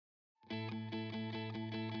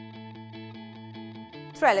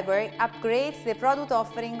Trelleborg upgrades the product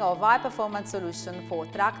offering of high-performance solution for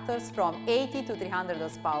tractors from 80 to 300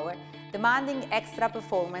 horsepower, demanding extra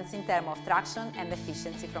performance in terms of traction and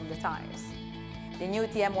efficiency from the tires. The new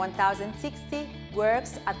TM1060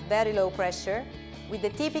 works at very low pressure with the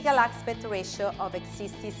typical aspect ratio of XC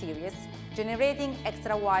series, generating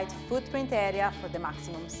extra wide footprint area for the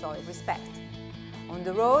maximum soil respect. On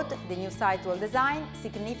the road, the new sidewall design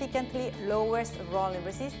significantly lowers rolling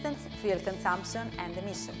resistance, fuel consumption and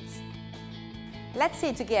emissions. Let's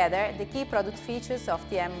see together the key product features of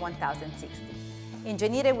TM1060.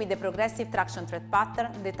 Engineered with the progressive traction tread pattern,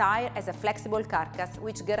 the tire has a flexible carcass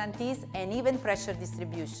which guarantees an even pressure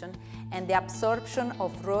distribution and the absorption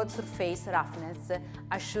of road surface roughness,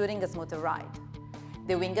 assuring a smoother ride.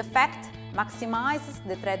 The wing effect maximizes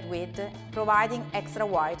the tread width, providing extra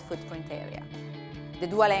wide footprint area. The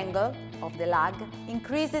dual angle of the lug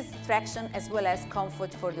increases traction as well as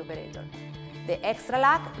comfort for the operator. The extra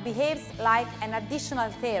lug behaves like an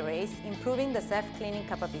additional tail race, improving the self-cleaning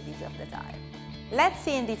capability of the tire. Let's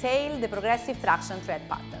see in detail the progressive traction tread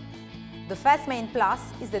pattern. The first main plus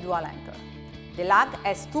is the dual anchor. The lug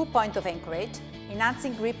has 2 points of anchorage,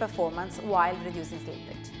 enhancing grip performance while reducing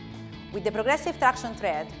slippage. With the progressive traction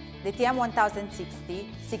tread, the TM1060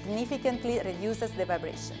 significantly reduces the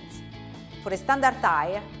vibrations. For a standard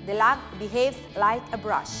tire, the lug behaves like a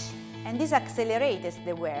brush, and this accelerates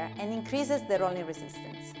the wear and increases the rolling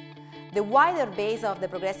resistance. The wider base of the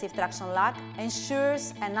progressive traction lug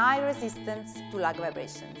ensures an high resistance to lug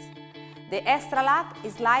vibrations. The extra lug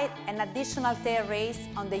is like an additional tail race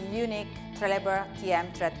on the unique Trelleborg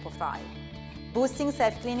TM tread profile, boosting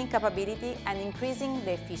self-cleaning capability and increasing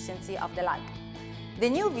the efficiency of the lug. The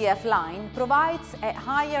new VF line provides a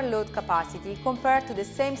higher load capacity compared to the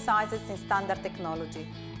same sizes in standard technology,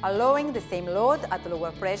 allowing the same load at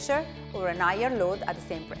lower pressure or a higher load at the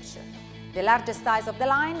same pressure. The largest size of the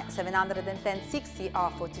line, 710/60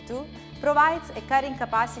 R42, provides a carrying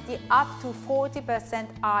capacity up to 40%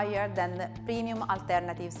 higher than the premium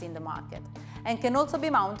alternatives in the market, and can also be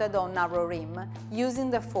mounted on narrow rim, using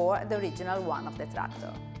therefore the original one of the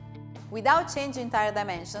tractor. Without changing tire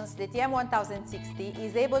dimensions, the TM1060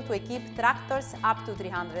 is able to equip tractors up to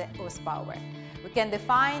 300 horsepower. We can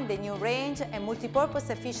define the new range and multipurpose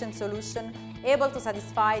efficient solution able to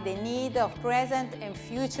satisfy the need of present and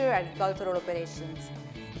future agricultural operations.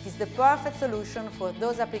 It is the perfect solution for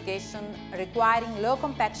those applications requiring low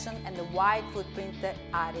compaction and a wide footprint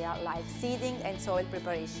area like seeding and soil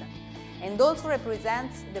preparation, and also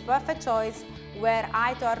represents the perfect choice where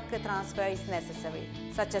high torque transfer is necessary,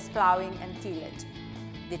 such as plowing and tillage.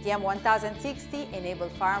 The TM1060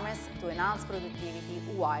 enables farmers to enhance productivity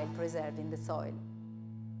while preserving the soil.